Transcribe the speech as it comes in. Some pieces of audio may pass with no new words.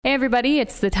Hey everybody,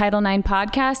 it's the Title IX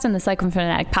podcast and the Cycling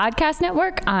Fanatic Podcast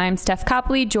Network. I'm Steph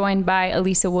Copley, joined by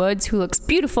Elisa Woods, who looks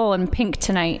beautiful in pink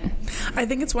tonight. I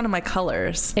think it's one of my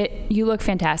colors. You look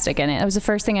fantastic in it. That was the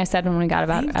first thing I said when we got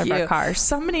out of our cars.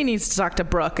 Somebody needs to talk to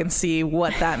Brooke and see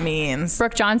what that means.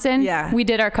 Brooke Johnson? Yeah. We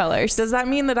did our colors. Does that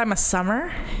mean that I'm a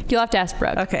summer? You'll have to ask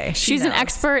Brooke. Okay. She's an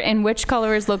expert in which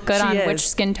colors look good on which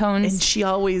skin tones. And she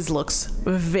always looks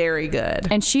very good.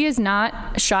 And she is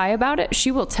not shy about it.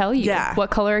 She will tell you what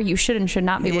color you should and should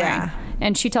not be wearing.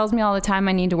 And she tells me all the time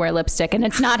I need to wear lipstick, and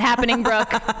it's not happening,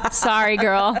 Brooke. Sorry,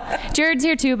 girl. Jared's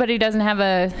here too, but he doesn't have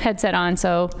a headset on,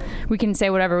 so we can say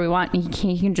whatever we want.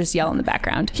 He can just yell in the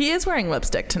background. He is wearing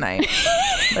lipstick tonight.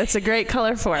 That's a great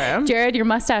color for him. Jared, your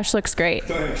mustache looks great.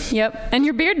 Thanks. Yep. And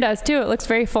your beard does too. It looks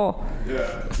very full.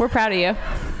 Yeah. We're proud of you.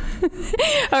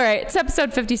 All right, it's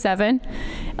episode 57.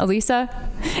 Elisa,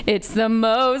 it's the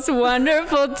most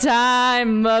wonderful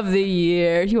time of the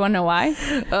year. You want to know why?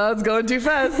 Oh, it's going too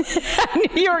fast. I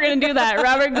knew you were going to do that,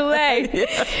 Robert Goulet. Yeah.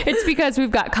 It's because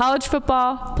we've got college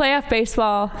football, playoff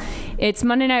baseball. It's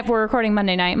Monday night. We're recording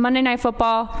Monday night. Monday night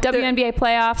football, WNBA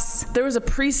playoffs. There was a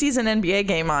preseason NBA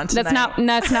game on tonight.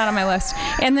 That's not on my list.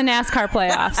 And the NASCAR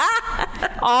playoffs.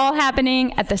 All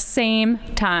happening at the same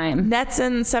time. Nets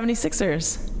and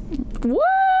 76ers. Woo!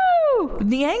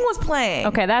 Niang was playing.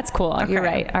 Okay, that's cool. Okay. You're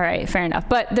right. All right, fair enough.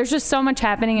 But there's just so much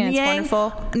happening, and it's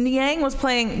wonderful. Niang was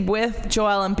playing with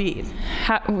Joel Embiid.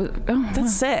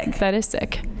 That's sick. That is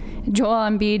sick. Joel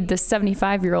Embiid, the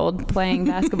 75-year-old playing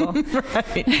basketball.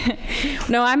 Right.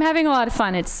 No, I'm having a lot of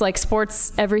fun. It's like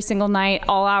sports every single night,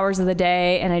 all hours of the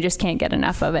day, and I just can't get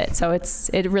enough of it. So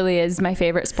it really is my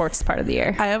favorite sports part of the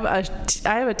year. I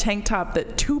have a tank top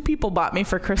that 2 people bought me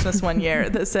for Christmas one year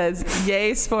that says,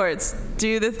 "Yay sports,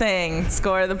 do the thing,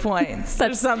 score the points."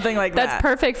 Or something like that. That's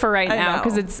perfect for right now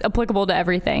because it's applicable to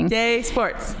everything. Yay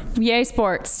sports. Yay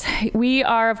sports. We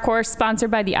are, of course,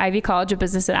 sponsored by the Ivy College of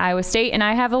Business at Iowa State, and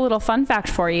I have a little fun fact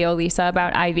for you, Elisa,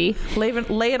 about Ivy. Lay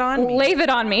it on me. Lave it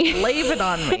on me. Lave it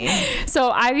on me.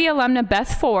 So Ivy alumna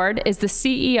Beth Ford is the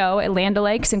CEO at Land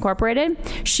O'Lakes Incorporated.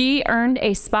 She earned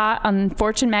a spot on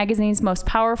Fortune magazine's Most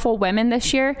Powerful Women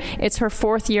this year. It's her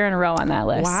 4th year in a row on that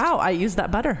list. Wow, I use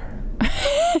that butter.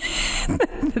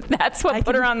 That's what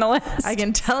put her on the list. I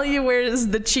can tell you where is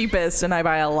the cheapest, and I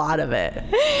buy a lot of it.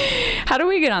 How do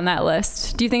we get on that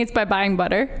list? Do you think it's by buying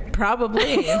butter?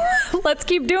 Probably. Let's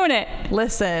keep doing it.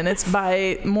 Listen, it's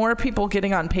by more people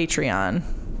getting on Patreon.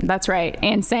 That's right.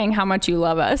 And saying how much you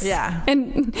love us. Yeah.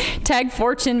 And tag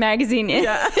Fortune magazine in,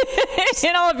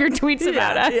 in all of your tweets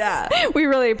about us. Yeah. We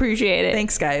really appreciate it.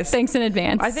 Thanks, guys. Thanks in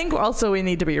advance. I think also we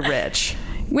need to be rich.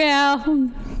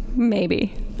 Well,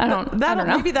 maybe. I don't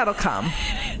know. Maybe that'll come.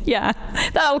 Yeah,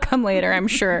 that'll come later, I'm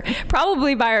sure.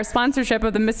 Probably by our sponsorship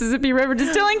of the Mississippi River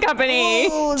Distilling Company.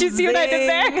 Oh, did you see what I did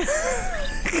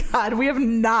there? God, we have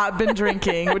not been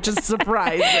drinking, which is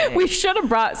surprising. We should have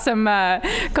brought some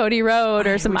Cody Road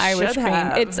or some Irish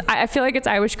cream. I feel like it's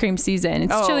Irish cream season.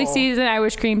 It's chili season,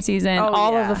 Irish cream season.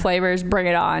 All of the flavors, bring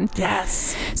it on.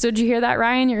 Yes. So did you hear that,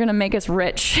 Ryan? You're going to make us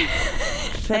rich.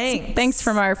 Thanks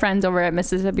from our friends over at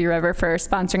Mississippi River for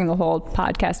sponsoring the whole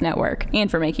podcast network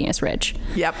and for making us rich.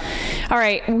 Yep. All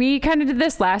right. We kind of did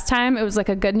this last time. It was like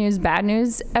a good news, bad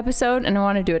news episode, and I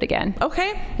want to do it again.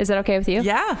 Okay. Is that okay with you?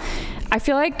 Yeah. I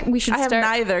feel like we should start.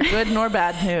 I have neither good nor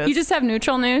bad news. You just have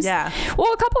neutral news? Yeah.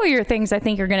 Well, a couple of your things I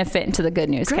think are going to fit into the good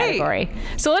news category.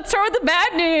 So let's start with the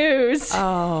bad news.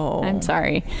 Oh. I'm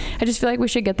sorry. I just feel like we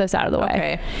should get this out of the way.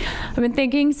 Okay. I've been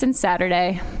thinking since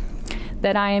Saturday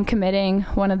that I am committing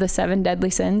one of the 7 deadly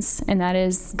sins, and that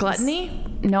is gluttony.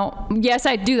 No. Yes,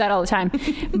 I do that all the time.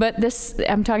 But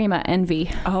I'm talking about envy.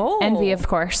 Oh. Envy, of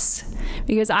course.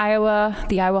 Because the Iowa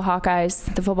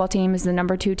Hawkeyes, the football team, is the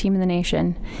number 2 team in the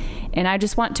nation. And I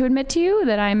just want to admit to you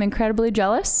that I'm incredibly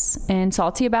jealous and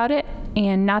salty about it.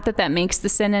 And not that that makes the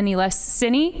sin any less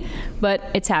sinny, but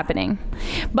it's happening.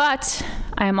 But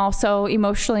I am also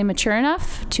emotionally mature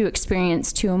enough to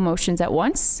experience 2 emotions at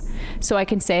once. So I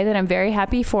can say that I'm very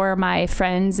happy for my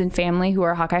friends and family who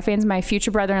are Hawkeye fans. My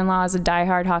future brother-in-law is a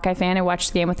diehard Hawkeye fan. I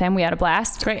watched the game with him. We had a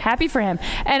blast. Great. Happy for him.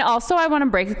 And also I want to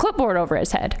break a clipboard over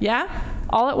his head. Yeah?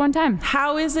 All at one time.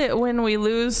 How is it when we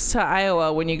lose to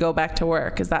Iowa when you go back to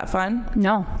work? Is that fun?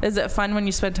 No. Is it fun when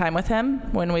you spend time with him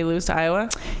when we lose to Iowa?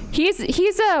 He's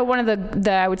one of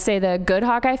the I would say the good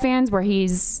Hawkeye fans where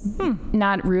he's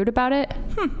not rude about it.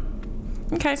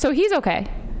 Okay. So he's okay.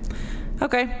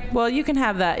 Okay. Well, you can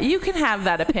have that. You can have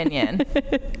that opinion.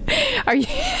 Are you?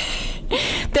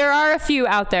 There are a few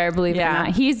out there, believe it or not.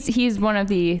 He's one of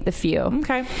the few.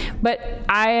 Okay. But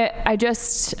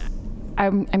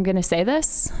I'm going to say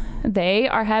this. they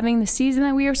are having the season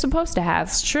that we are supposed to have.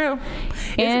 It's true.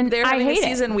 And they're having I hate the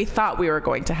season we thought we were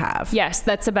going to have. Yes,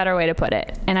 that's a better way to put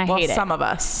it. And I hate it. Some of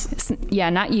us. Yeah,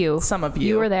 not you. Some of you.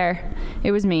 You were there.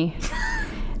 It was me.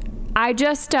 I've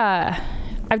just,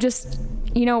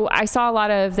 you know, I saw a lot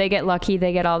of they get lucky,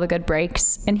 they get all the good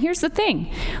breaks. And here's the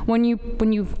thing. When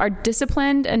you are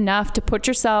disciplined enough to put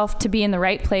yourself to be in the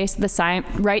right place at the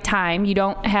right time, you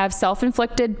don't have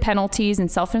self-inflicted penalties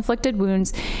and self-inflicted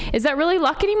wounds. Is that really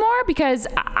luck anymore? Because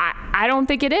I don't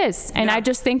think it is. And I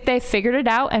just think they figured it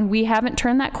out and we haven't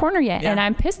turned that corner yet. And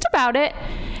I'm pissed about it.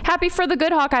 Happy for the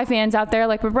good Hawkeye fans out there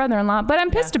like my brother-in-law, but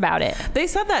I'm pissed about it. They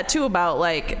said that too about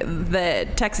like the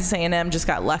Texas A&M just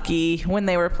got lucky when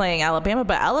they were playing Alabama,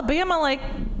 but Alabama, like,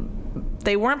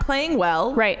 they weren't playing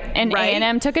well. Right. And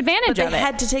A&M took advantage of it. They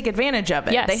had to take advantage of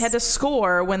it. Yes. They had to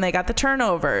score when they got the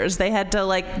turnovers. They had to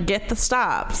like get the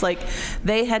stops. Like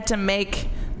they had to make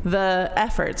the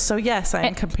efforts. So yes,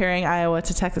 I'm comparing Iowa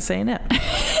to Texas A&M.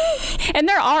 And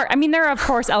there are of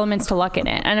course elements to luck in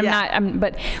it. And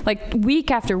but like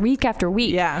week after week after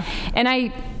week. Yeah.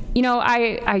 And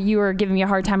you were giving me a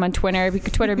hard time on Twitter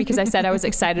because I said I was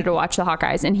excited to watch the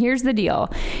Hawkeyes. And here's the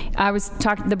deal. I was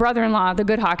talking the brother-in-law, the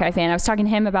good Hawkeye fan. I was talking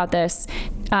to him about this.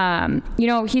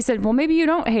 He said, well, maybe you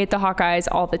don't hate the Hawkeyes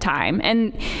all the time.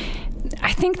 And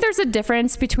I think there's a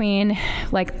difference between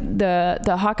like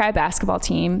the Hawkeye basketball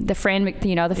team, the Fran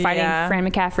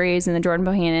McCaffreys and the Jordan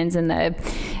Bohannons and like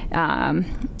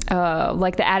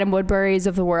the Adam Woodburys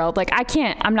of the world. Like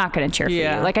I'm not going to cheer for you.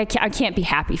 Like I can't be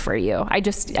happy for you. I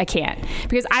can't,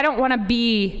 because I don't want to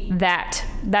be that.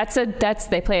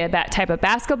 They play that type of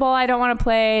basketball I don't want to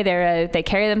play. They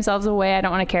carry themselves away. I don't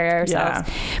want to carry ourselves.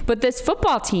 Yeah. But this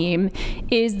football team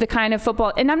is the kind of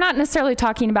football, and I'm not necessarily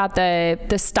talking about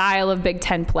the style of Big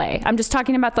Ten play. I'm just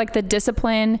talking about like the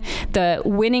discipline, the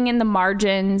winning in the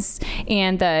margins,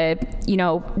 and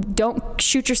don't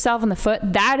shoot yourself in the foot.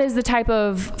 That is the type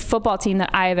of football team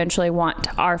that I eventually want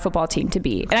our football team to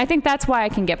be. And I think that's why I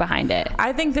can get behind it.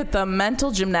 I think that the mental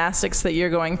gymnastics that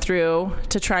you're going through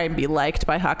to try and be liked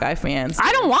by Hawkeye fans.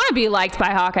 I don't want to be liked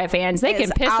by Hawkeye fans. They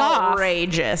can piss off.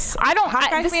 Outrageous.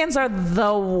 Hawkeye fans are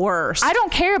the worst. I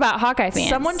don't care about Hawkeye fans.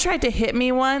 Someone tried to hit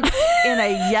me once in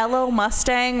a yellow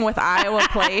Mustang with Iowa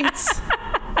plates.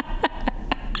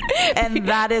 And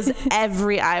that is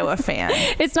every Iowa fan.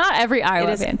 It's not every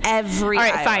Iowa fan. Every Iowa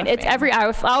fan. All right, fine. It's every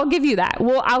Iowa. I'll give you that.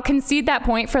 Well, I'll concede that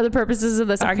point for the purposes of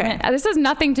this argument. This has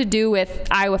nothing to do with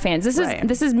Iowa fans.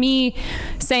 This is me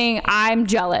saying I'm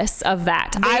jealous of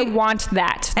that. I want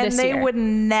that this year. And they would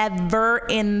never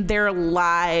in their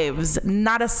lives,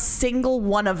 not a single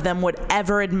one of them would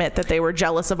ever admit that they were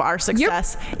jealous of our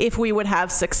success if we would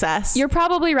have success. You're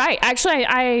probably right. Actually,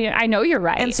 I know you're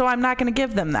right. And so I'm not going to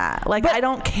give them that. Like, I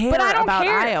don't care about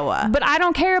Iowa. But I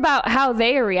don't care about how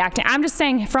they are reacting. I'm just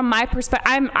saying from my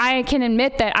perspective, I can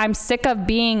admit that I'm sick of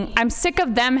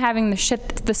them having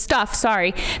the stuff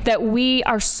that we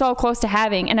are so close to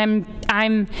having, and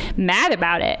I'm mad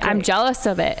about it. Great. I'm jealous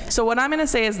of it. So what I'm going to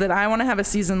say is that I want to have a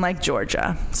season like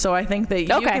Georgia. So I think that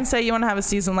you can say you want to have a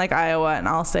season like Iowa, and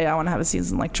I'll say I want to have a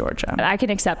season like Georgia. I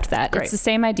can accept that. Great. It's the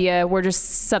same idea. We're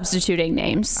just substituting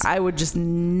names. I would just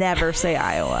never say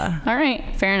Iowa. All right.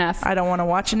 Fair enough. I don't want to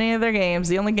watch any of their games.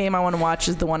 The only game I want to watch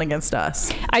is the one against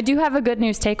us. I do have a good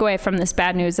news takeaway from this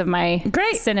bad news of my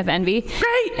sin of envy.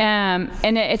 Great.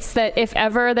 And it's that if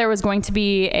ever there was going to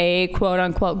be a quote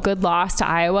unquote good loss to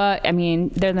Iowa, I mean,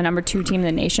 they're the number 2 team in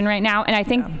the nation right now. And I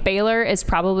think Baylor is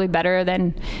probably better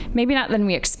than, maybe not than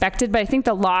we expected, but I think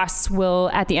the loss will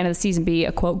at the end of the season be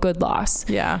a quote good loss.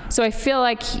 Yeah. So I feel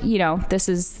like,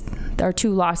 our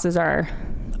 2 losses are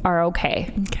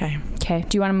okay. Okay.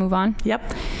 Do you want to move on?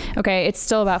 Yep. Okay. It's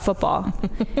still about football.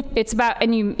 It's about,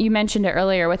 and you mentioned it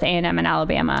earlier with A&M and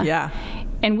Alabama. Yeah.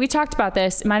 And we talked about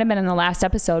this, it might have been in the last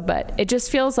episode, but it just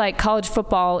feels like college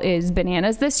football is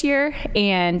bananas this year,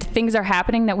 and things are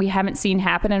happening that we haven't seen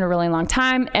happen in a really long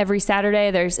time. Every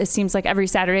Saturday, it seems like every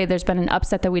Saturday there's been an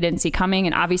upset that we didn't see coming,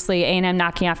 and obviously A&M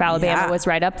knocking off Alabama was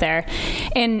right up there.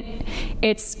 And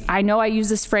I know I use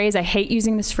this phrase, I hate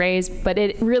using this phrase, but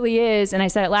it really is, and I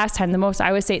said it last time, the most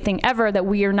Iowa State thing ever, that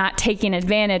we are not taking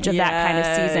advantage of that kind of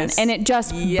season. And it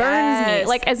just burns me.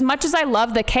 Like, as much as I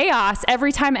love the chaos,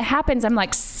 every time it happens, I'm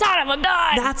like, son of a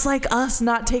gun. That's like us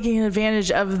not taking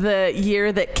advantage of the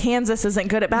year that Kansas isn't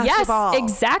good at basketball. Yes,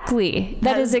 exactly.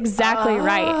 That is exactly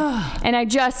right. And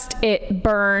it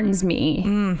burns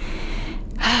me.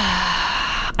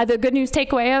 the good news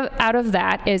takeaway out of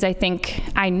that is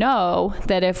I know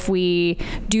that if we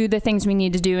do the things we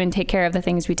need to do and take care of the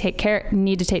things we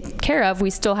need to take care of, we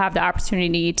still have the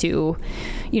opportunity to,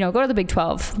 go to the Big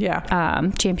 12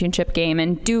 championship game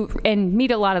and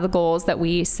meet a lot of the goals that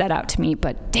we set out to meet.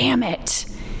 But damn it.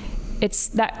 It's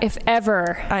that if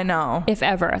ever,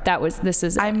 this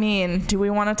is it. I mean, do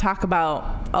we want to talk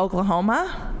about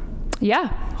Oklahoma?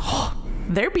 Yeah.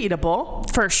 They're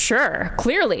beatable. For sure.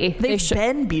 Clearly. They've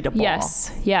been beatable.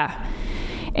 Yes. Yeah.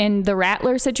 And the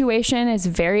Rattler situation is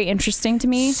very interesting to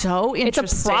me. So interesting.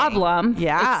 It's a problem.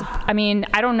 Yeah.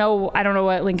 I don't know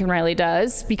what Lincoln Riley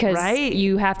does because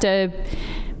you have to,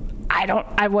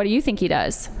 what do you think he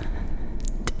does?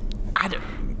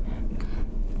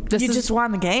 You just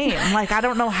won the game. Like, I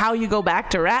don't know how you go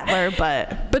back to Rattler,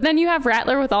 but then you have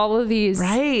Rattler with all of these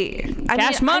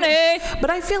cash money. But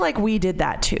I feel like we did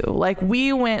that too. Like,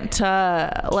 we went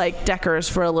to like Deckers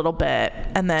for a little bit,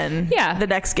 and then the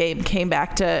next game came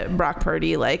back to Brock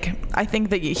Purdy. Like, I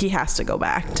think that he has to go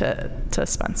back to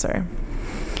Spencer.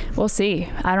 We'll see.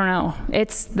 I don't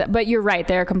know. But you're right.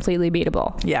 They're completely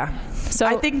beatable. Yeah. So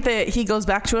I think that he goes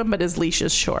back to him, but his leash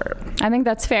is short. I think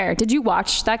that's fair. Did you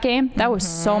watch that game? That was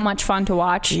so much fun to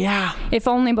watch. Yeah. If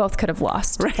only both could have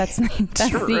lost. Right. That's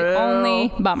the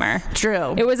only bummer.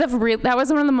 True. It was that was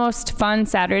one of the most fun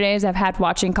Saturdays I've had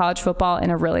watching college football in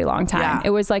a really long time. Yeah.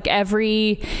 It was like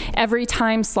every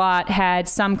time slot had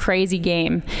some crazy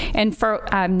game. And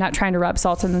I'm not trying to rub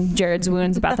salt in Jared's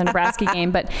wounds about the Nebraska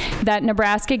game, but that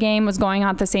Nebraska game was going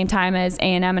on at the same time as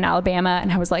A&M and Alabama,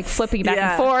 and I was like flipping back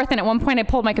and forth, and at one point I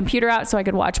pulled my computer out so I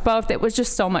could watch both. It was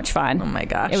just so much fun. Oh my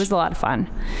gosh. It was a lot of fun.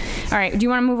 All right, do you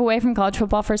want to move away from college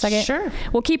football for a second? Sure.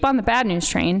 We'll keep on the bad news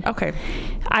train. Okay.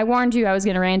 I warned you I was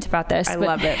going to rant about this. I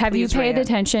love it. Have you paid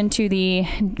attention to the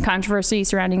controversy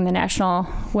surrounding the National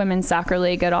Women's Soccer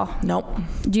League at all? Nope.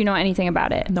 Do you know anything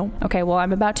about it? Nope. Okay, well,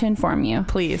 I'm about to inform you.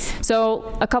 Please.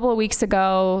 So a couple of weeks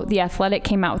ago, The Athletic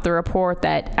came out with a report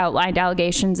that outlined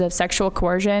allegations of sexual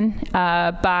coercion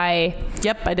by...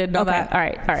 Yep, I did know that. All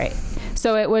right.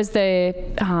 So it was the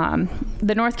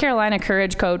North Carolina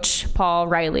Courage coach, Paul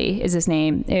Riley is his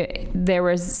name. There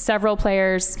was several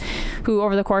players who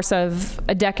over the course of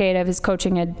a decade of his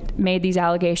coaching had made these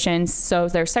allegations. So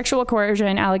there's sexual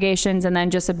coercion allegations and then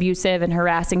just abusive and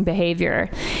harassing behavior.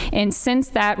 And since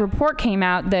that report came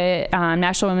out, the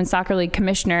National Women's Soccer League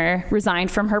commissioner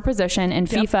resigned from her position, and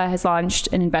FIFA has launched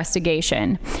an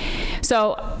investigation.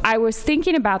 So I was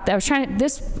thinking about that.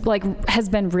 This has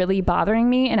been really bothering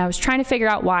me, and I was trying to figure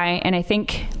out why. And I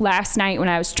think last night when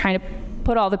I was trying to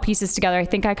put all the pieces together, I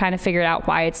think I kind of figured out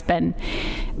why it's been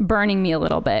burning me a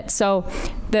little bit. So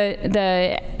the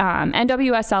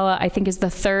NWSL, I think, is the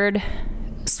third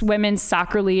women's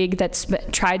soccer league that's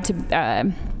tried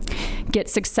to get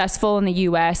successful in the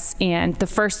U.S., and the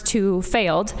first two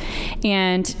failed.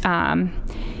 And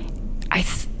I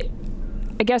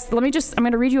guess I'm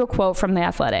going to read you a quote from The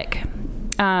Athletic.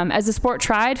 As the sport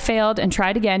tried, failed, and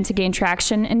tried again to gain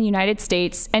traction in the United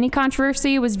States, any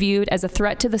controversy was viewed as a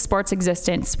threat to the sport's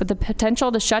existence, with the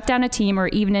potential to shut down a team or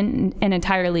even an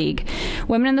entire league.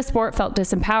 Women in the sport felt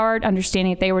disempowered,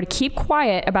 understanding that they were to keep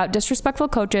quiet about disrespectful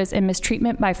coaches and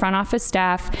mistreatment by front office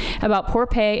staff, about poor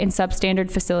pay and substandard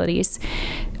facilities.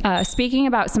 Speaking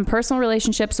about some personal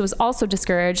relationships was also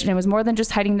discouraged, and it was more than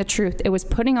just hiding the truth. It was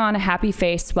putting on a happy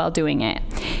face while doing it.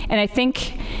 And I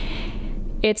think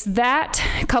it's that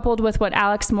coupled with what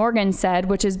Alex Morgan said,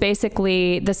 which is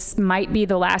basically this might be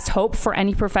the last hope for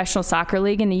any professional soccer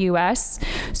league in the U.S.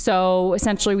 So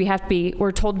essentially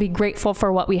we're told to be grateful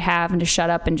for what we have and to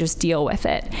shut up and just deal with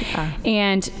it.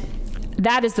 And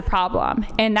that is the problem.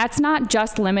 And that's not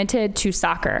just limited to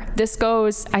soccer. This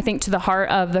goes, I think, to the heart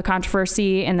of the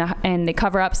controversy and the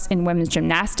cover-ups in women's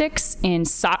gymnastics, in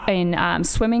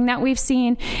swimming that we've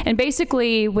seen, and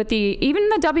basically with even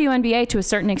the WNBA to a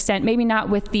certain extent, maybe not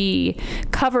with the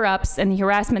cover-ups and the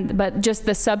harassment, but just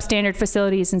the substandard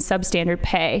facilities and substandard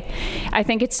pay. I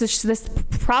think it's just this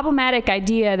problematic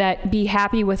idea that be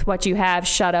happy with what you have,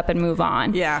 shut up and move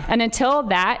on. Yeah. And until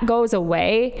that goes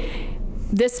away,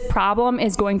 this problem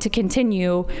is going to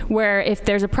continue, where if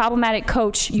there's a problematic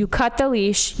coach, you cut the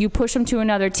leash, you push them to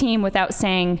another team without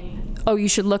saying, oh, you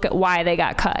should look at why they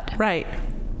got cut. Right.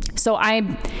 So I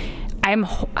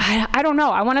don't know.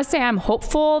 I want to say I'm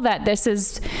hopeful that this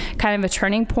is kind of a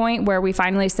turning point where we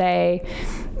finally say,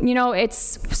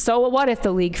 it's so what if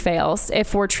the league fails?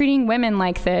 If we're treating women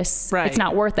like this, It's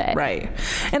not worth it. Right.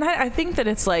 And I think that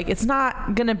it's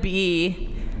not going to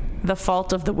be the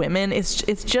fault of the women.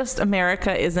 It's just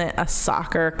America isn't a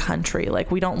soccer country. Like,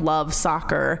 we don't love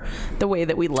soccer the way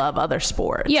that we love other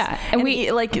sports. Yeah. And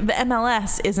we like, the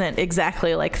MLS isn't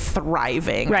exactly like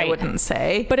thriving, right. I wouldn't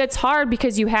say. But it's hard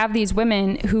because you have these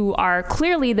women who are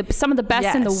clearly some of the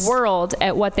best in the world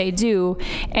at what they do,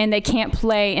 and they can't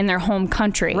play in their home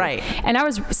country. Right. And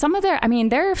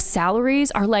their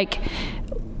salaries are like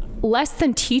less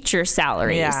than teacher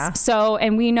salaries. Yeah. So,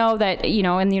 and we know that,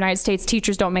 in the United States,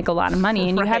 teachers don't make a lot of money,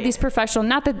 and you have these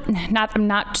professional, I'm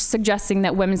not suggesting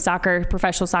that women's soccer,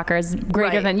 professional soccer is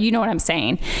greater than, you know what I'm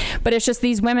saying, but it's just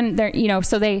these women, they're,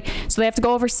 so they have to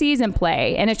go overseas and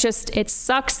play. And it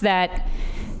sucks that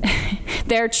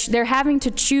they're having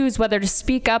to choose whether to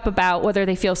speak up about whether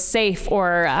they feel safe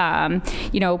or,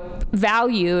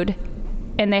 valued.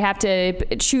 And they have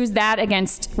to choose that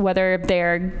against whether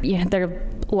their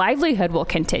livelihood will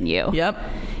continue. Yep.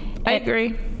 I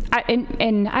agree.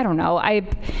 And I don't know.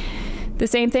 The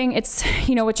same thing. It's,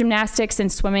 with gymnastics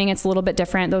and swimming, it's a little bit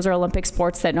different. Those are Olympic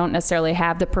sports that don't necessarily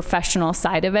have the professional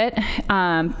side of it.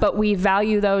 But we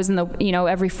value those in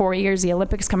every 4 years, the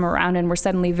Olympics come around and we're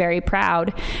suddenly very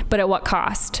proud, but at what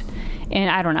cost? And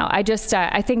I don't know. I just,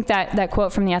 I think that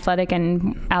quote from The Athletic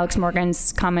and Alex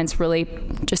Morgan's comments really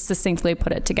just succinctly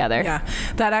put it together. Yeah.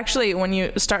 That actually, when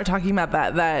you start talking about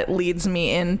that leads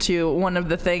me into one of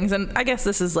the things, and I guess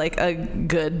this is like a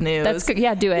good news. That's good.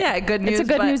 Yeah, do it. Yeah, good news. It's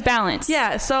a good news balance.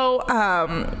 Yeah. So,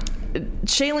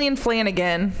 Shailene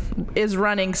Flanagan is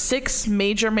running 6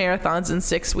 major marathons in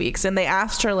 6 weeks, and they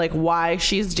asked her like why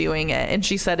she's doing it, and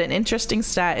she said an interesting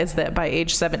stat is that by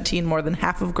age 17 more than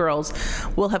half of girls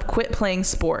will have quit playing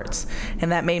sports,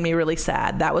 and that made me really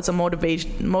sad. That was a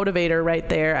motivator right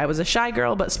there. I was a shy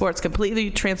girl, but sports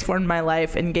completely transformed my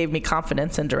life and gave me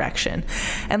confidence and direction.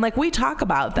 And like, we talk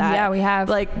about that. Yeah, we have.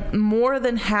 Like, more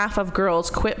than half of girls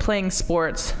quit playing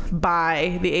sports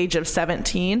by the age of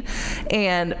 17,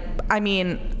 and I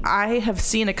mean, I have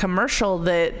seen a commercial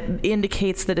that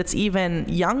indicates that it's even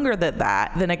younger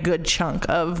than a good chunk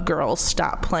of girls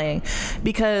stop playing,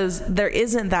 because there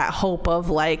isn't that hope of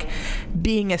like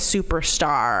being a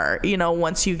superstar,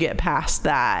 once you get past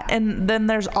that. And then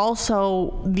there's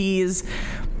also these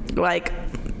like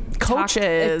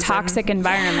coaches, toxic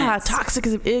environments. Toxic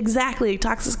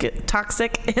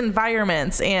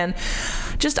environments. And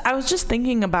I was just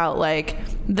thinking about like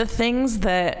the things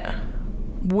that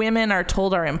women are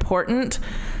told are important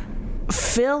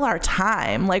fill our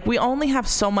time. Like, we only have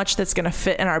so much that's going to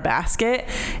fit in our basket,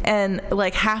 and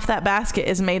like half that basket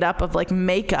is made up of like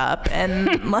makeup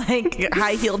and like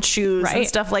high-heeled shoes and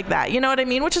stuff like that. You know what I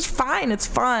mean? Which is fine. It's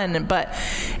fun, but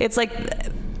it's like,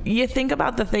 you think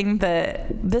about the thing that,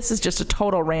 this is just a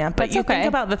total rant, but think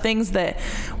about the things that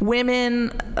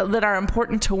women, that are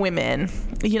important to women,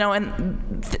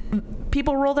 and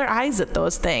people roll their eyes at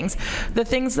those things. The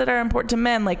things that are important to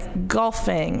men, like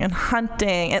golfing and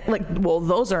hunting,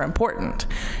 those are important.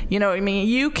 You know what I mean?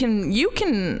 You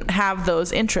can have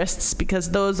those interests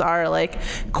because those are like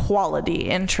quality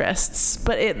interests,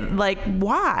 but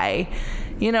why?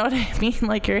 You know what I mean?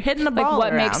 Like, you're hitting the ball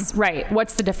around.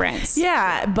 What's the difference?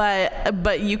 Yeah,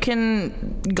 but you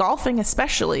can, golfing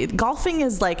especially. Golfing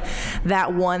is like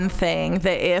that one thing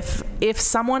that if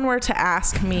someone were to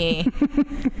ask me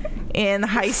in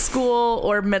high school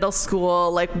or middle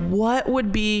school, like, what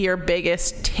would be your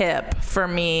biggest tip for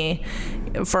me,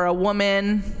 for a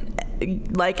woman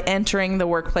like entering the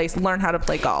workplace, learn how to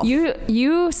play golf?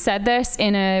 You said this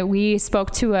we spoke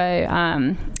to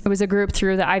it was a group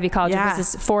through the Ivy College. It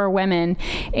was for women,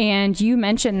 and you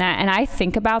mentioned that, and I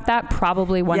think about that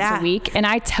probably once a week, and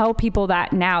I tell people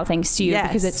that now thanks to you,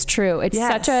 because it's true. It's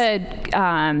such a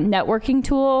networking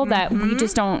tool that we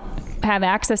just don't have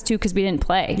access to because we didn't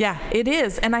play. Yeah, it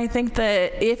is. And I think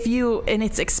that and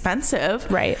it's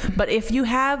expensive, right? But if you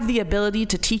have the ability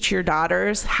to teach your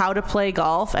daughters how to play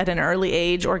golf at an early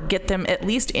age, or get them at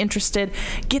least interested,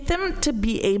 get them to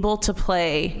be able to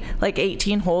play like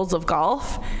 18 holes of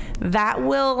golf, that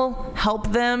will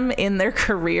help them in their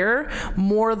career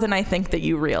more than I think that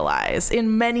you realize.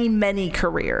 In many, many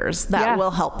careers, that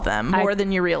will help them more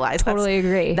than you realize. Totally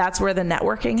agree. That's where the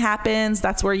networking happens.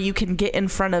 That's where you can get in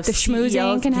front of the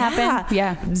schmoozing can happen.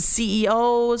 Yeah.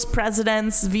 CEOs,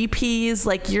 presidents, VPs,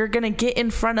 like, you're going to get in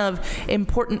front of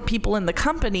important people in the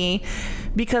company,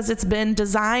 because it's been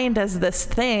designed as this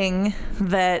thing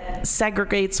that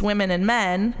segregates women and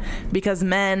men, because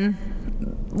men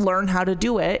learn how to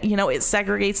do it. You know, it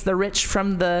segregates the rich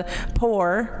from the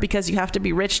poor because you have to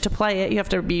be rich to play it. You have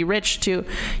to be rich to,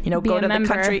 you know, go to the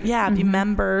country. Yeah, be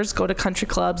members, go to country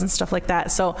clubs and stuff like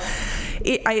that. So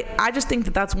I just think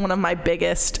that that's one of my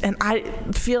biggest, and I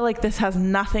feel like this has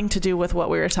nothing to do with what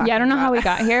we were talking about. Yeah, I don't know how we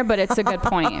got here, but it's a good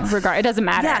point. It doesn't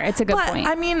matter. Yeah, it's a good point.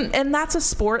 I mean, and that's a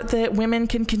sport that women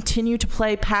can continue to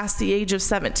play past the age of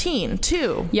 17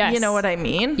 too. Yes. You know what I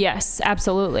mean? Yes,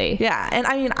 absolutely. Yeah. And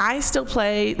I mean, I still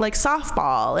play like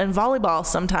softball and volleyball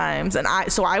sometimes. And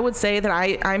so I would say that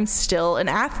I'm still an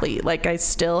athlete. Like I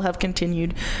still have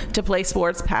continued to play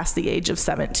sports past the age of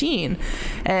 17.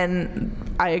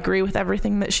 And I agree with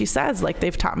everything that she says. Like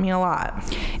they've taught me a lot.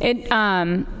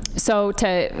 So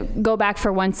to go back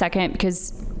for 1 second,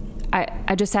 because I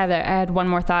had one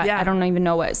more thought. Yeah. I don't even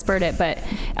know what spurred it, but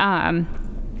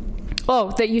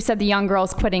that you said the young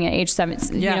girls quitting at age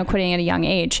 7, you know, quitting at a young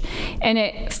age. And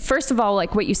it, first of all,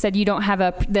 like what you said, you don't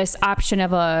have this option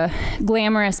of a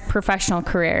glamorous professional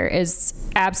career is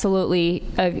absolutely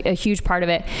a huge part of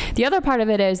it. The other part of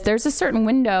it is there's a certain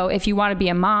window if you want to be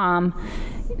a mom.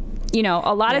 You know,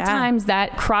 a lot of times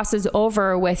that crosses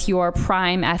over with your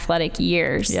prime athletic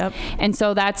years. Yep. And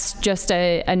so that's just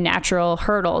a natural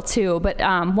hurdle too. But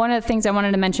one of the things I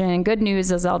wanted to mention in good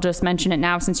news is I'll just mention it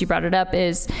now since you brought it up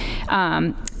is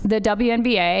the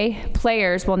WNBA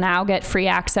players will now get free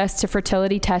access to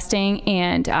fertility testing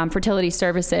and fertility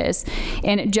services.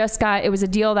 And it was a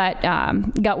deal that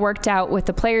got worked out with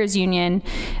the players union.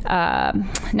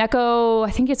 Neko,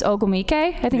 I think it's Ogumike.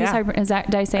 I think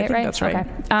did I say it right? That's right.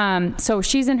 Okay. So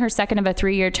she's in her second of a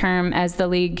 3-year term as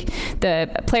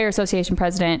the Player Association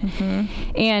president.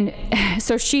 Mm-hmm. And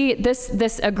so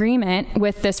this agreement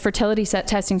with this fertility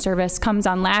testing service comes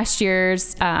on last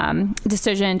year's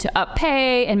decision to up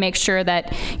pay and make sure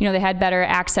that, you know, they had better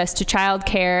access to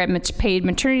childcare and paid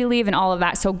maternity leave and all of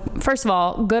that. So first of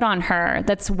all, good on her.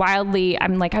 That's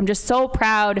I'm just so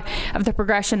proud of the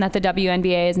progression that the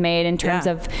WNBA has made in terms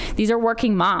of these are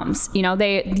working moms. You know,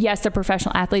 they're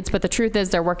professional athletes, but the truth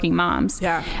is they're working moms.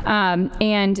 Yeah.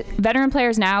 And veteran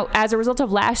players now, as a result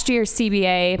of last year's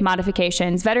CBA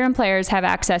modifications, veteran players have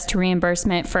access to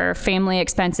reimbursement for family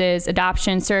expenses,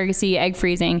 adoption, surrogacy, egg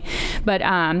freezing. But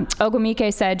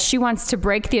Ogumike said she wants to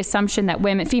break the assumption that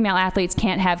female athletes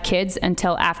can't have kids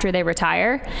until after they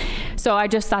retire. So I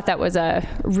just thought that was a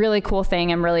really cool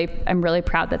thing. I'm really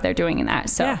proud that they're doing that.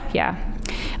 So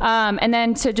and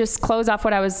then to just close off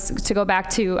to go back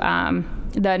to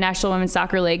the National Women's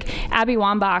Soccer League, Abby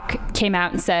Wambach came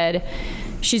out and said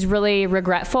she's really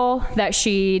regretful that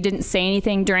she didn't say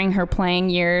anything during her playing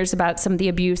years about some of the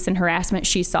abuse and harassment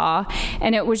she saw.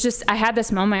 And it was just, I had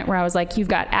this moment where I was like, you've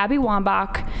got Abby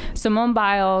Wambach, Simone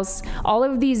Biles, all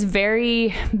of these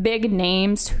very big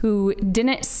names who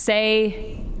didn't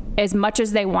say as much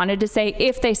as they wanted to say,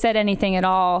 if they said anything at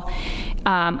all,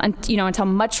 until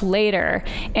much later.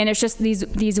 And it's just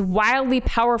these wildly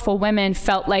powerful women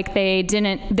felt like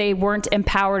they weren't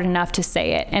empowered enough to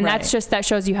say it. And that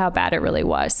shows you how bad it really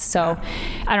was. So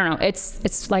I don't know.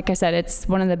 It's like I said, it's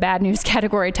one of the bad news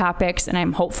category topics, and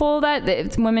I'm hopeful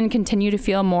that women continue to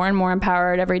feel more and more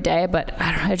empowered every day, but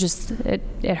I don't know,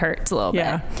 it hurts a little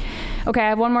bit. Okay, I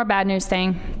have one more bad news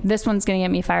thing. This one's going to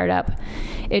get me fired up.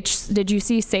 Did you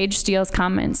see Sage Steele's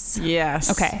comments?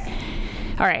 Yes. Okay.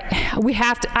 All right. We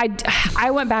have to, I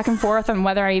went back and forth on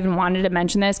whether I even wanted to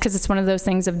mention this because it's one of those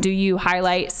things of, do you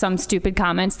highlight some stupid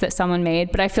comments that someone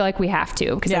made? But I feel like we have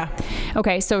to.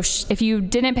 Okay. So if you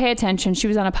didn't pay attention, she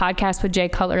was on a podcast with Jay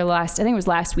Cutler I think it was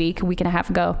last week, a week and a half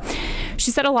ago.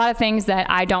 She said a lot of things that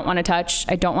I don't want to touch.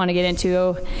 I don't want to get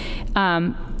into.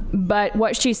 But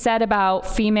what she said about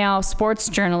female sports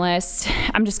journalists,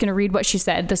 I'm just going to read what she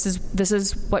said. This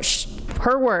is what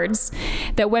her words,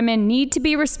 that women need to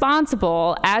be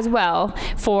responsible as well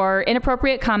for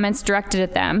inappropriate comments directed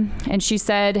at them. And she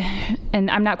said, and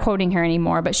I'm not quoting her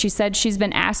anymore, but she said she's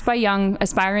been asked by young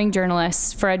aspiring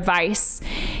journalists for advice,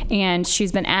 and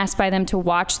she's been asked by them to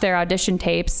watch their audition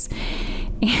tapes.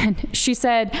 And she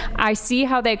said, I see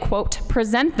how they, quote,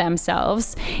 present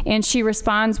themselves. And she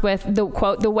responds with the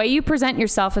quote, the way you present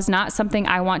yourself is not something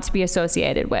I want to be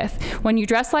associated with. When you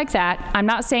dress like that, I'm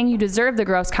not saying you deserve the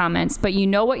gross comments, but you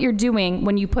know what you're doing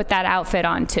when you put that outfit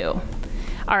on too.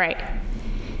 All right.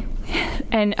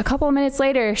 And a couple of minutes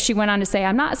later, she went on to say,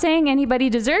 I'm not saying anybody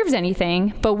deserves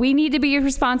anything, but we need to be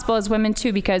responsible as women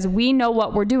too, because we know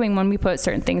what we're doing when we put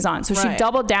certain things on. So she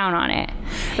doubled down on it.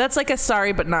 That's like a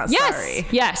sorry, but not sorry.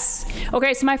 Yes.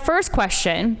 Okay. So my first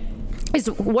question is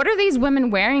what are these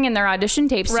women wearing in their audition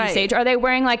tapes, right. Sage? Are they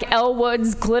wearing like Elle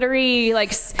Woods glittery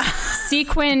like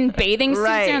sequin bathing suits?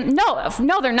 Right.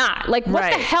 No, they're not. Like, what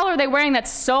right. the hell are they wearing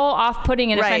that's so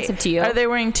off-putting and right. offensive to you? Are they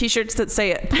wearing t-shirts that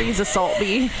say, please assault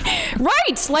me?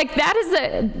 Right. Like, that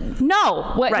is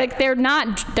no. What, right. Like, they're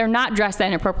not dressed that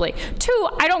inappropriately. 2,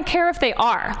 I don't care if they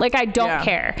are. Like, I don't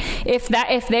care. If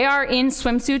they are in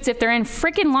swimsuits, if they're in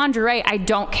freaking lingerie, I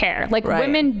don't care. Like, right.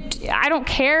 Women, I don't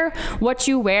care what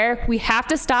you wear. We have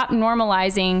to stop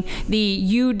normalizing the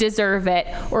you deserve it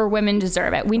or women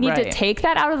deserve it. We need right. to take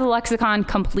that out of the lexicon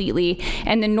completely.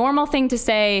 And the normal thing to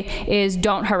say is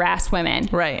don't harass women.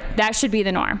 Right. That should be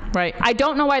the norm. Right. I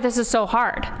don't know why this is so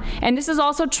hard. And this is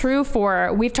also true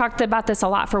for, we've talked about this a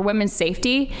lot, for women's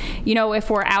safety. You know, if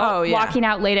we're out walking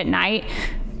out late at night,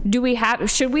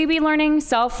 should we be learning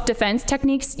self-defense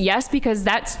techniques? Yes, because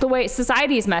that's the way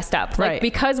society is messed up. Like, right.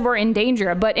 because we're in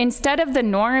danger. But instead of the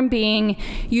norm being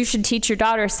you should teach your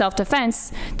daughter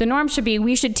self-defense, the norm should be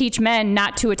we should teach men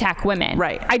not to attack women.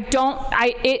 Right.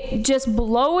 It just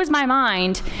blows my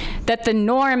mind that the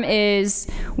norm is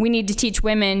we need to teach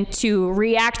women to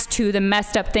react to the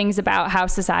messed up things about how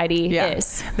society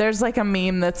is. There's like a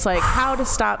meme that's like how to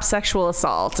stop sexual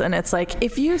assault, and it's like,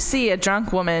 if you see a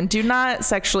drunk woman, do not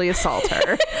sexually assault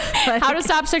her. Like, how to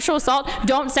stop sexual assault?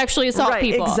 Don't sexually assault right,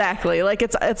 people. Exactly. Like,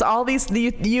 it's all these,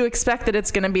 you expect that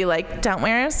it's going to be like, don't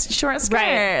wear a short skirt.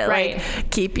 Right. Like,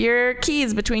 keep your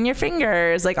keys between your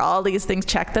fingers. Like, all these things.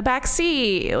 Check the back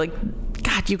seat. Like,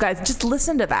 God, you guys, just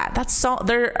listen to that. That's so,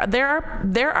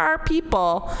 there are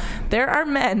people, there are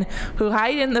men who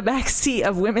hide in the back seat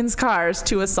of women's cars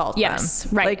to assault them. Yes,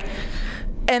 right. Like,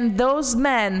 and those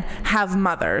men have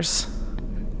mothers.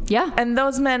 Yeah. And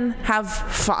those men have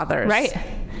fathers. Right.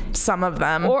 Some of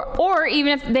them. Or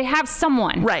even if they have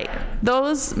someone. Right.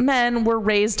 Those men were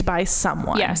raised by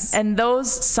someone. Yes. And those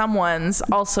someones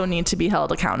also need to be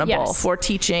held accountable for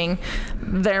teaching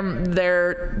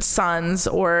their sons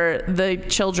or the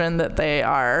children that they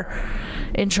are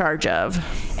in charge of.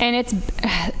 And it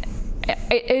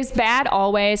is bad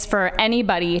always for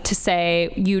anybody to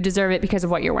say you deserve it because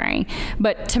of what you're wearing.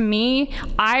 But to me,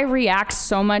 my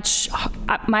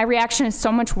reaction is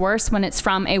so much worse when it's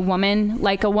from a woman,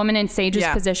 like a woman in Sage's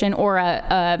position, or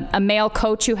a male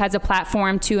coach who has a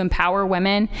platform to empower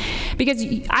women. Because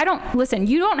you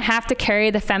don't have to carry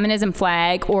the feminism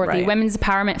flag or the women's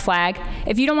empowerment flag.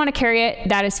 If you don't want to carry it,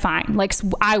 that is fine. Like,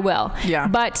 I will. Yeah.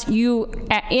 But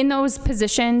in those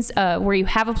positions where you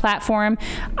have a platform,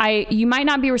 you might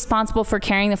not be responsible for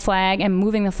carrying the flag and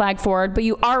moving the flag forward, but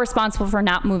you are responsible for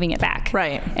not moving it back.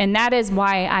 Right. And that is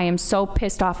why I am so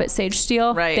pissed off at Sage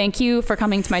Steele. Right. Thank you for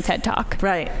coming to my TED Talk.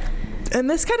 Right. And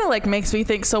this kind of like makes me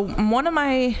think, so one of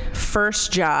my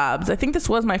first jobs, I think this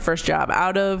was my first job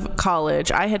out of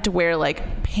college, I had to wear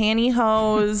like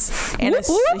pantyhose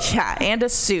and a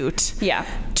suit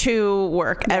to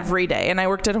work every day. And I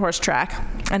worked at a horse track,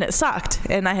 and it sucked.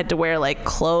 And I had to wear like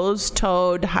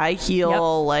closed-toed, high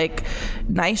heel, like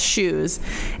nice shoes.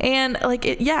 And like,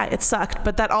 it sucked.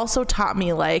 But that also taught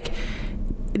me like,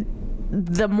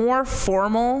 the more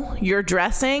formal you're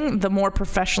dressing, the more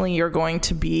professionally you're going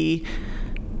to be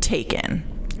taken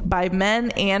by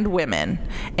men and women.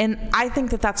 And I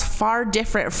think that that's far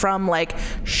different from like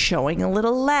showing a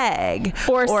little leg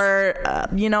or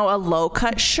a low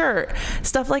cut shirt,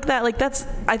 stuff like that. Like,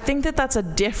 I think that that's a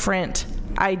different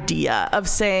idea of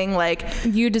saying like,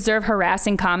 you deserve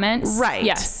harassing comments. Right.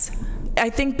 Yes. I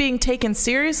think being taken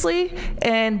seriously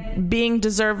and being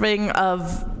deserving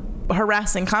of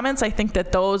harassing comments, I think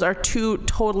that those are two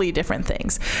totally different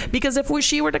things. Because if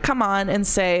she were to come on and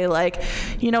say like,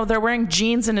 they're wearing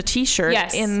jeans and a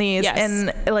t-shirt in these,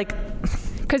 and like,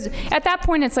 because at that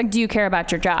point it's like, do you care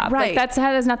about your job? Right. Like, that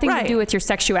has nothing to do with your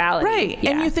sexuality. Right.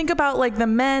 Yeah. And you think about like the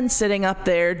men sitting up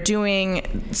there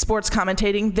doing sports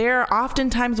commentating, they're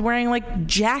oftentimes wearing like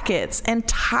jackets and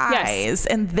ties,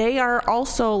 and they are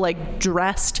also like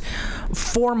dressed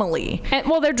formally.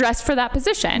 And, they're dressed for that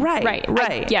position.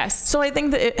 Right. Yes. So I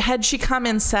think that had she come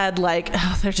and said like,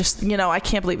 they're just, I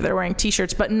can't believe they're wearing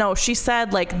t-shirts. But no, she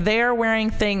said like, they're wearing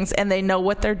things and they know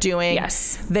what they're doing.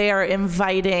 Yes. They are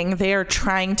inviting. They are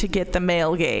trying to get the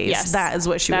male gaze. Yes. That is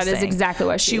what she was saying. That is exactly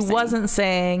what she was saying. Wasn't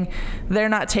saying they're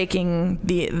not taking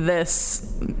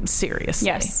this seriously.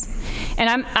 Yes. And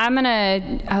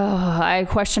I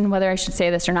question whether I should say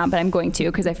this or not, but I'm going to,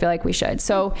 because I feel like we should.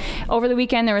 So over the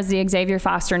weekend, there was the Xavier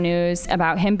Foster news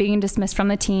about him being dismissed from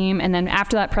the team. And then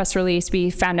after that press release,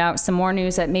 we found out some more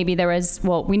news that maybe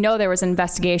we know there was an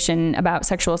investigation about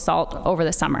sexual assault over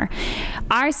the summer.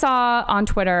 I saw on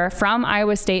Twitter from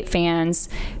Iowa State fans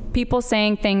people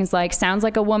saying things like, sounds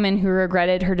like a woman who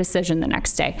regretted her decision the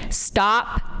next day.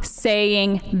 Stop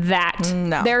saying that.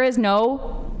 No. There is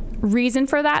no reason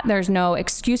for that. There's no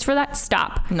excuse for that.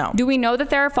 Stop. No. Do we know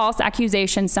that there are false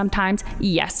accusations sometimes?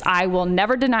 Yes. I will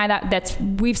never deny that.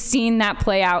 We've seen that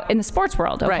play out in the sports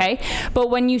world. Okay. Right. But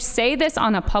when you say this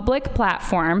on a public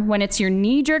platform, when it's your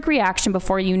knee-jerk reaction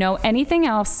before you know anything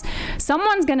else,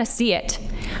 someone's going to see it.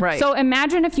 Right. So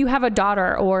imagine if you have a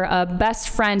daughter or a best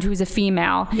friend who's a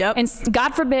female, yep. and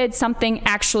God forbid something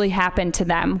actually happened to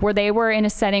them where they were in a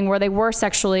setting where they were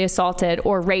sexually assaulted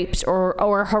or raped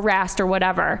or harassed or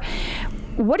whatever.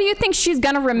 What do you think she's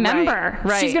going to remember?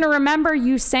 Right. She's going to remember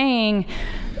you saying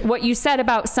what you said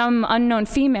about some unknown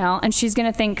female, and she's going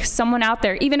to think someone out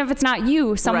there, even if it's not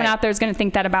you, someone out there is going to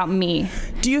think that about me.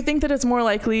 Do you think that it's more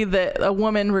likely that a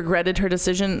woman regretted her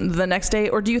decision the next day,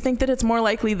 or do you think that it's more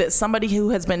likely that somebody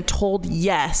who has been told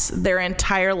yes their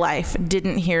entire life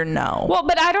didn't hear no? Well,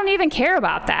 but I don't even care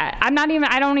about that. I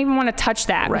don't even want to touch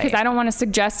that because I don't want to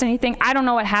suggest anything. I don't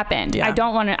know what happened. Yeah. I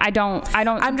don't want to,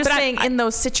 I'm just saying in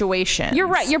those situations. You're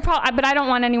right. But I don't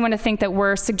want anyone to think that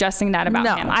we're suggesting that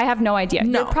about him. I have no idea.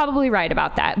 No. You're probably right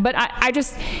about that. But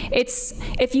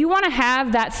if you want to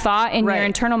have that thought in your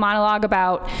internal monologue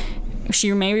about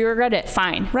she maybe regret it,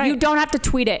 fine. Right. You don't have to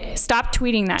tweet it. Stop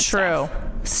tweeting that stuff.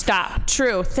 Stop.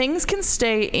 True. Things can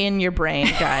stay in your brain,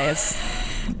 guys.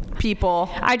 People.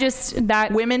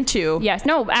 Women too. Yes.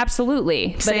 No,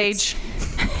 absolutely. Sage.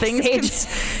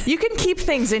 You can keep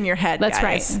things in your head. That's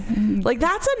guys. Right. Like,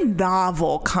 that's a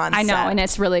novel concept. I know, and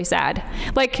it's really sad.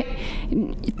 Like,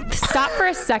 stop for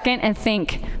a second and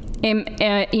think,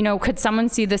 could someone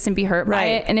see this and be hurt by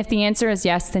it? And if the answer is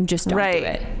yes, then just don't do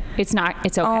it. It's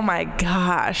okay. Oh my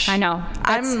gosh. I know.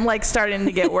 I'm like starting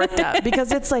to get worked up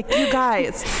because it's like, you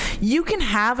guys, you can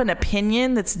have an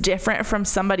opinion that's different from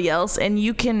somebody else and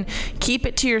you can keep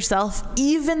it to yourself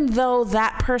even though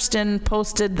that person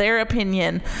posted their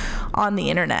opinion on the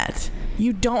internet.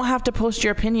 You don't have to post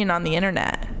your opinion on the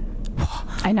internet.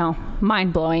 I know.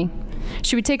 Mind blowing.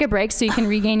 Should we take a break so you can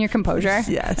regain your composure?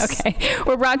 Yes. Okay.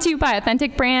 We're brought to you by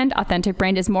Authentic Brand. Authentic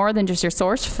Brand is more than just your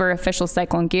source for official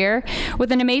cyclone gear.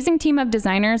 With an amazing team of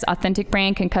designers, Authentic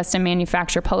Brand can custom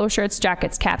manufacture polo shirts,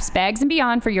 jackets, caps, bags, and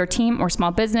beyond for your team or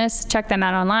small business. Check them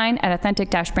out online at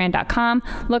authentic-brand.com.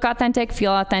 Look authentic,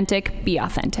 feel authentic, be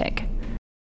authentic.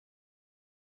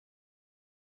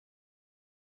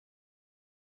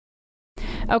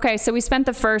 Okay, so we spent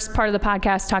the first part of the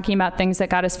podcast talking about things that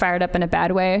got us fired up in a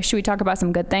bad way. Should we talk about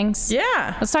some good things?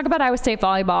 Yeah. Let's talk about Iowa State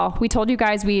volleyball. We told you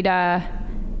guys we'd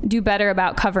do better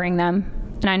about covering them.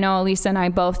 And I know Elisa and I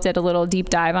both did a little deep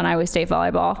dive on Iowa State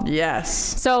volleyball.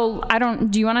 Yes. So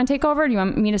do you want to take over? Do you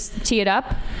want me to tee it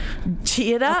up?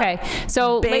 Tee it up. Okay.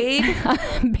 So babe.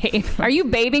 Babe. Are you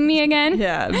babing me again?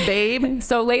 Yeah, babe.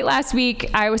 So late last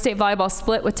week, Iowa State volleyball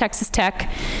split with Texas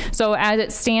Tech. So as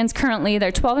it stands currently,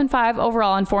 they're 12-5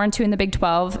 overall and 4-2 in the Big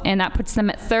 12. And that puts them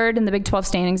at third in the Big 12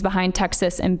 standings behind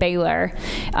Texas and Baylor.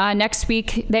 Next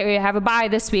week, they have a bye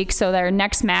this week. So their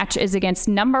next match is against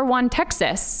number 1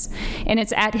 Texas. And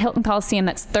it's at Hilton Coliseum.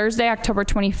 That's Thursday, October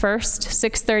 21st,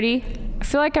 6:30. I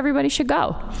feel like everybody should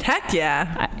go. Heck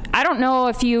yeah. I don't know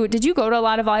if did you go to a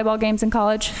lot of volleyball games in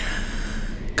college?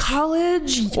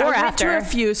 College or I after? Went to a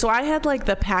few, so I had like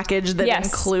the package that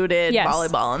included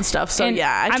volleyball and stuff. So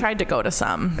I tried to go to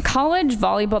some. College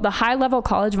volleyball, the high level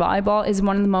college volleyball is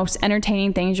one of the most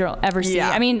entertaining things you'll ever see.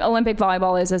 I mean, Olympic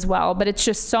volleyball is as well, but it's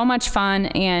just so much fun.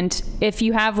 And if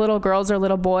you have little girls or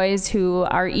little boys who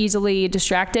are easily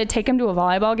distracted, take them to a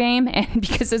volleyball game, and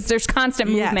because there's constant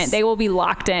movement, they will be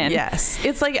locked in. Yes,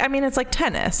 it's like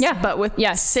tennis. Yeah, but with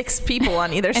 6 people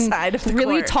on either side of the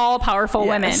really court. Tall, powerful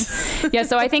women. Yeah,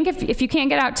 so I think if you can't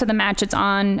get out to the match, it's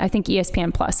on, I think,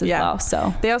 ESPN Plus as well.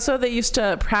 So they used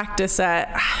to practice at,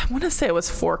 I want to say it was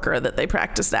Forker that they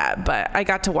practiced at, but I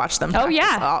got to watch them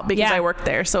practice because I worked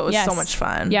there, so it was so much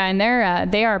fun. Yeah, and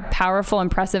they are powerful,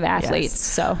 impressive athletes.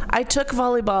 So I took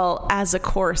volleyball as a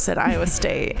course at Iowa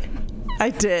State. I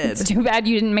did. It's too bad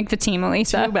you didn't make the team,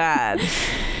 Elisa. Too bad.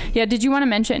 Yeah, did you want to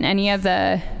mention any of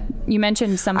you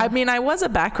mentioned some. I mean, I was a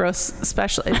back row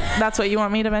specialist. That's what you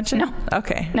want me to mention? No.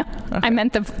 Okay. No. Okay. I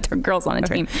meant the girls on the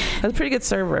team. I was a pretty good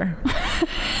server.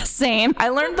 Same. I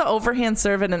learned the overhand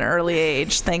serve at an early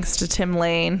age, thanks to Tim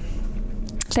Lane.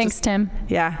 Thanks, Tim.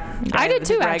 Yeah. I did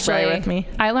too, actually. With me.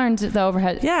 I learned the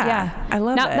overhead. Yeah. I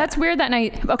love it. That's weird that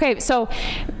night. Okay, so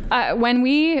When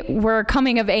we were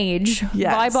coming of age,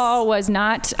 volleyball was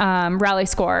not rally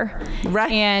score.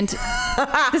 Right. And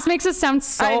this makes us sound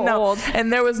so old.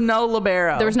 And there was no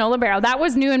libero. That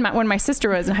was new when my sister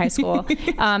was in high school.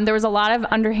 There was a lot of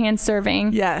underhand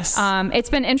serving. Yes. It's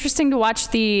been interesting to watch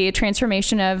the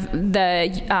transformation of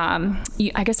the,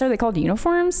 I guess, are they called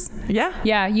uniforms? Yeah.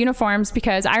 Yeah, uniforms,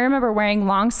 because I remember wearing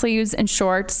long sleeves and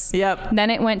shorts. Yep. Then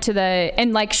it went to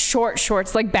like short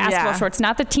shorts, like basketball shorts,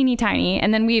 not the teeny tiny.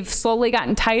 And then we've slowly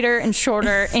gotten tighter and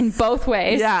shorter in both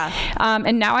ways. Yeah.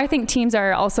 And now I think teams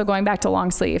are also going back to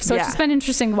long sleeve. So it's just been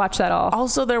interesting to watch that all.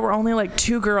 Also, there were only like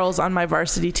 2 girls on my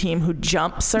varsity team who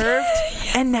jump served.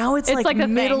 Yes. And now it's like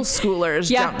middle schoolers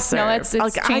jump serve. No, it's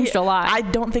like, changed a lot. I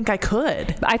don't think I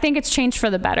could. I think it's changed for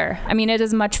the better. I mean, it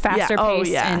is much faster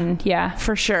paced. And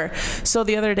for sure. So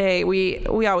the other day, we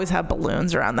always have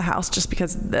balloons around the house just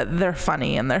because they're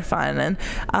funny and they're fun. And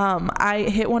I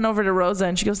hit one over to Rosa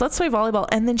and she goes, let's play volleyball.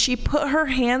 And then she put her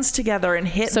hands together and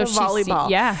hit the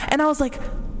volleyball. And I was like,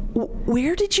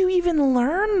 where did you even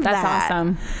learn that? That's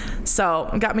awesome. So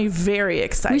it got me very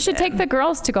excited. We should take the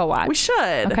girls to go watch. We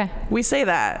should. Okay. We say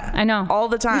that. I know. All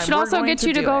the time. We should also get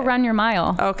you to go run your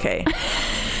mile. Okay.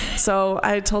 So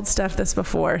I told Steph this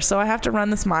before. So I have to run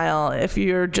this mile. If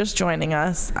you're just joining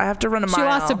us, I have to run a mile. She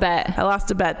lost a bet. I lost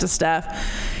a bet to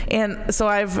Steph. And so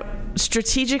I've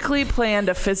strategically planned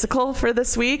a physical for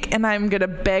this week, and I'm going to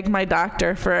beg my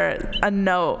doctor for a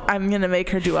note. I'm going to make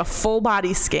her do a full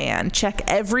body scan, check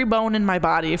every bone in my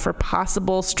body for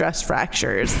possible stress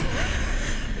fractures.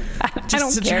 I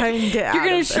don't care. You're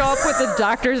going to show up with a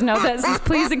doctor's note that says,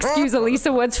 please excuse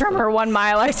Elisa Woods from her 1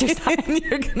 mile exercise. And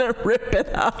you're going to rip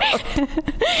it up.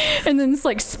 And then just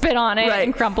like spit on it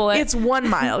and crumple it. It's 1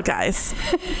 mile, guys.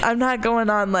 I'm not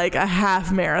going on like a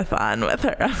half marathon with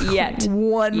her. Yet.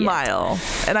 1 mile.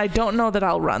 And I don't know that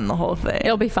I'll run the whole thing.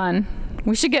 It'll be fun.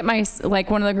 We should get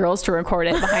one of the girls to record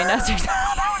it behind us or something.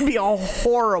 That would be a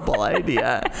horrible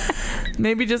idea.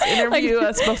 Maybe just interview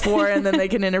us before and then they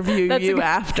can interview you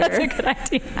after. That's a good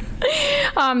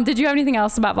idea. Did you have anything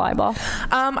else about volleyball?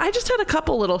 I just had a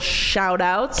couple little shout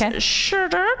outs. Okay.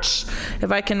 Shout-outs.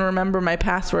 If I can remember my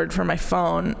password for my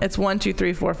phone, it's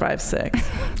 123456.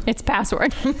 It's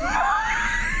password.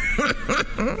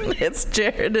 It's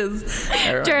Jared is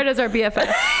our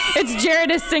BFF. It's Jared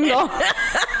is single.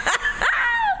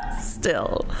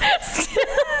 Still.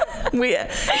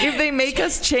 If they make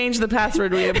us change the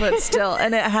password, we put still,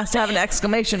 and it has to have an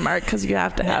exclamation mark because you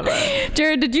have to have a.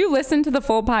 Jared, did you listen to the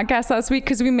full podcast last week?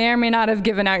 Because we may or may not have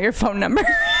given out your phone number.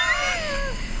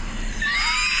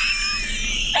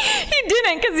 He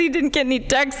didn't, because he didn't get any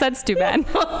texts. That's too bad.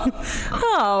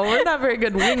 Oh, we're not very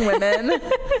good wing women.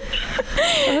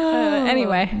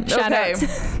 Anyway, shout out.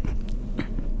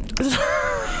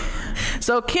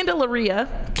 So Candelaria,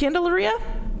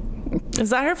 is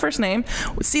that her first name?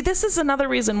 See, this is another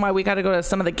reason why we got to go to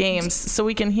some of the games so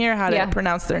we can hear how to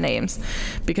pronounce their names,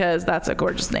 because that's a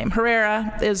gorgeous name.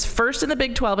 Herrera is first in the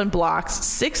Big 12 in blocks,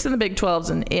 6th in the Big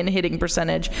 12s in hitting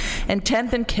percentage, and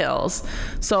 10th in kills.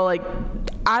 So, like,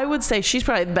 I would say she's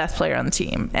probably the best player on the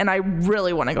team, and I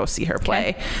really want to go see her play.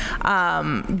 Okay.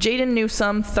 Jaden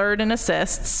Newsome, 3rd in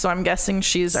assists, so I'm guessing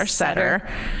she's our setter.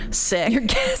 6th. You're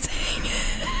guessing?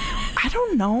 I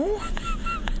don't know.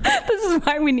 This is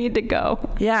why we need to go.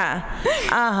 Yeah.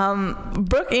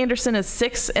 Brooke Anderson is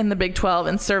 6th in the Big 12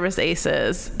 in service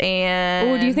aces.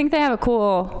 And do you think they have a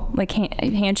cool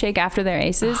handshake after their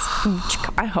aces?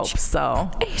 I hope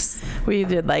so. Ace. We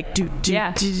did like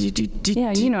yeah,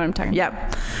 you know what I'm talking about.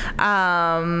 Yep.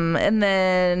 And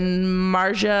then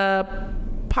Marja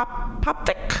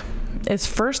Popvik is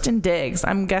 1st in digs.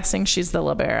 I'm guessing she's the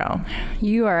libero.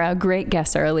 You are a great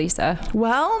guesser, Elisa.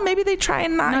 Well, maybe they try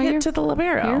and not hit to the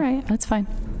libero. You're right. That's fine.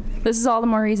 This is all the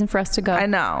more reason for us to go. I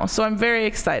know. So I'm very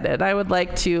excited. I would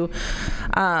like to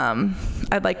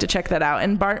I'd like to check that out.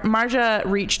 And Marja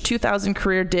reached 2,000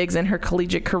 career digs in her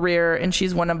collegiate career, and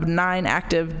she's one of 9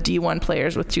 active D1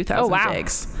 players with 2,000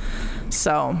 digs.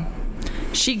 So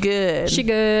she good.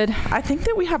 I think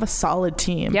that we have a solid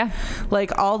team. Yeah.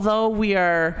 Like, although we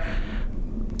are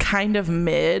kind of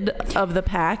mid of the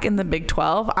pack in the Big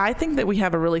 12, I think that we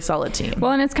have a really solid team.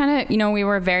 Well, and it's kind of, we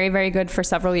were very, very good for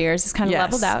several years. It's kind of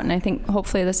leveled out, and I think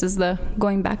hopefully this is the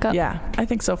going back up. Yeah, I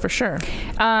think so for sure.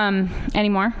 Any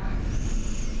more?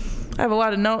 I have a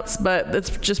lot of notes, but it's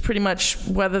just pretty much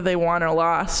whether they won or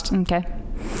lost. Okay.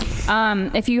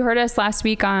 If you heard us last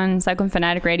week on Cyclone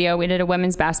Fanatic Radio, we did a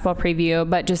women's basketball preview,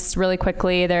 but just really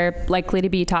quickly, they're likely to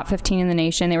be top 15 in the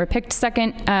nation. They were picked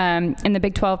second in the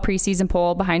Big 12 preseason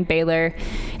poll behind Baylor.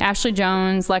 Ashley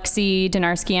Jones, Lexi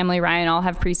Donarski, Emily Ryan all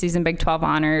have preseason Big 12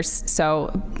 honors.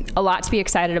 So a lot to be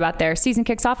excited about there. Season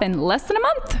kicks off in less than a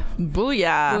month.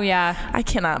 Booyah. Booyah. I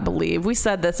cannot believe. We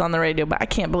said this on the radio, but I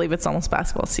can't believe it's almost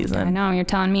basketball season. I know, you're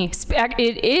telling me.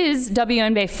 It is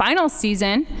WNBA finals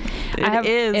season. It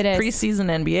is preseason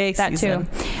NBA season. That too.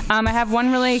 I have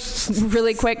one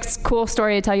really quick, cool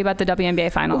story to tell you about the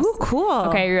WNBA finals. Ooh, cool.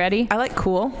 Okay, you ready? I like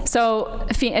cool. So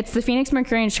it's the Phoenix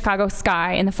Mercury and Chicago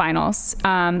Sky in the finals.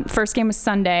 First game was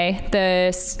Sunday.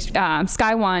 The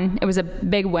Sky won. It was a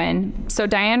big win. So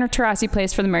Diana Taurasi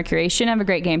plays for the Mercury. She didn't have a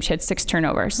great game. She had 6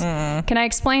 turnovers. Can I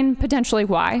explain potentially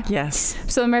why? Yes.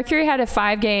 So the Mercury had a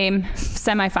 5-game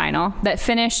semifinal that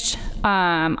finished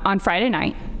on Friday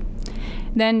night.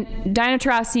 Then Diana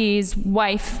Taurasi's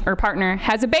wife or partner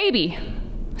has a baby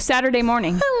Saturday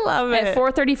morning. I love it. At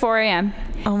 4:34 a.m.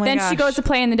 Oh my gosh. Then she goes to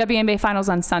play in the WNBA finals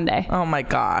on Sunday. Oh my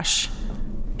gosh.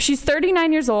 She's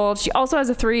 39 years old. She also has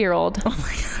a 3-year-old. Oh my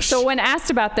gosh. So when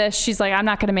asked about this, she's like, I'm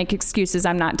not going to make excuses.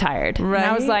 I'm not tired. Right?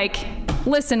 And I was like,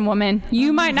 listen, woman,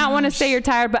 you might not want to say you're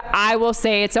tired, but I will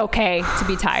say it's okay to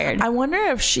be tired. I wonder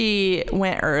if she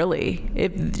went early.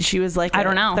 If she was like, I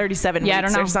don't know, 37 weeks I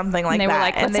don't know. Or something like that. And they were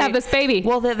like, let's have this baby.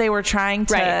 Well, they were trying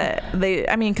to, right.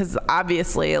 because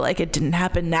obviously, like, it didn't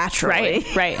happen naturally.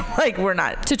 Right. Like, we're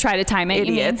not to try to time it.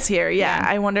 Idiots here. Yeah.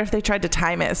 I wonder if they tried to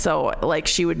time it so, like,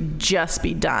 she would just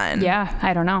be done. Yeah,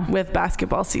 I don't know. With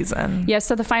basketball season. Yeah,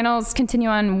 so the finals continue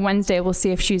on Wednesday. We'll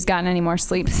see if she's gotten any more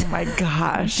sleep. Oh my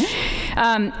gosh.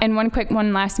 And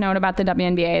one last note about the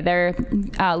WNBA. Their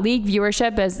league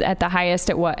viewership is at the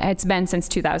highest it's been since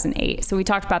 2008. So we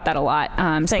talked about that a lot.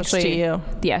 Thanks to you.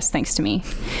 Yes, thanks to me.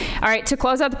 All right, to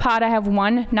close out the pod, I have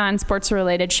one non-sports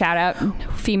related shout out,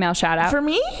 female shout out. For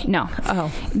me? No. Oh.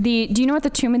 Do you know what the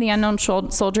Tomb of the Unknown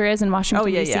Soldier is in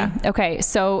Washington, D.C.? Yeah. Okay,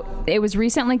 so it was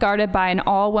recently guarded by an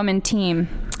all-woman team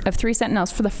of 3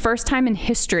 Sentinels for the first time in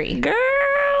history. Girls!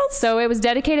 So it was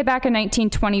dedicated back in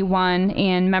 1921,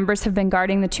 and members have been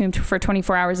guarding the tomb for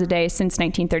 24 hours a day since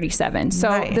 1937. So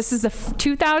nice. This is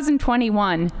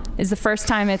 2021 is the first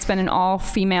time it's been an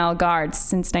all-female guard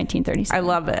since 1937. I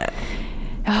love it.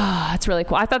 Oh, it's really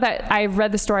cool. I thought that I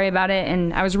read the story about it,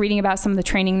 and I was reading about some of the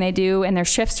training they do, and their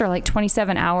shifts are like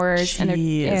 27 hours.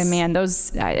 Jeez. And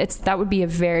that would be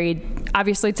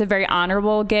obviously it's a very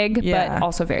honorable gig, but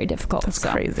also very difficult. That's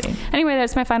crazy. Anyway,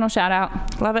 that's my final shout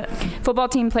out. Love it. Football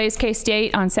team plays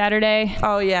K-State on Saturday.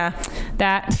 Oh yeah.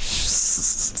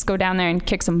 Let's go down there and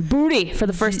kick some booty for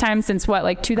the first time since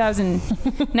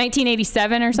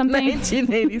 1987 or something?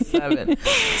 1987.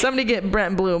 Somebody get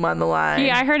Brent Bloom on the line.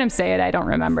 Yeah, I heard him say it. I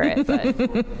don't remember it, but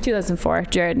 2004.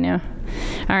 Jared knew.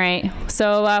 All right.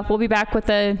 So we'll be back with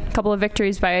a couple of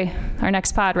victories by our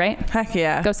next pod, right? Heck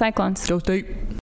yeah. Go Cyclones. Go State.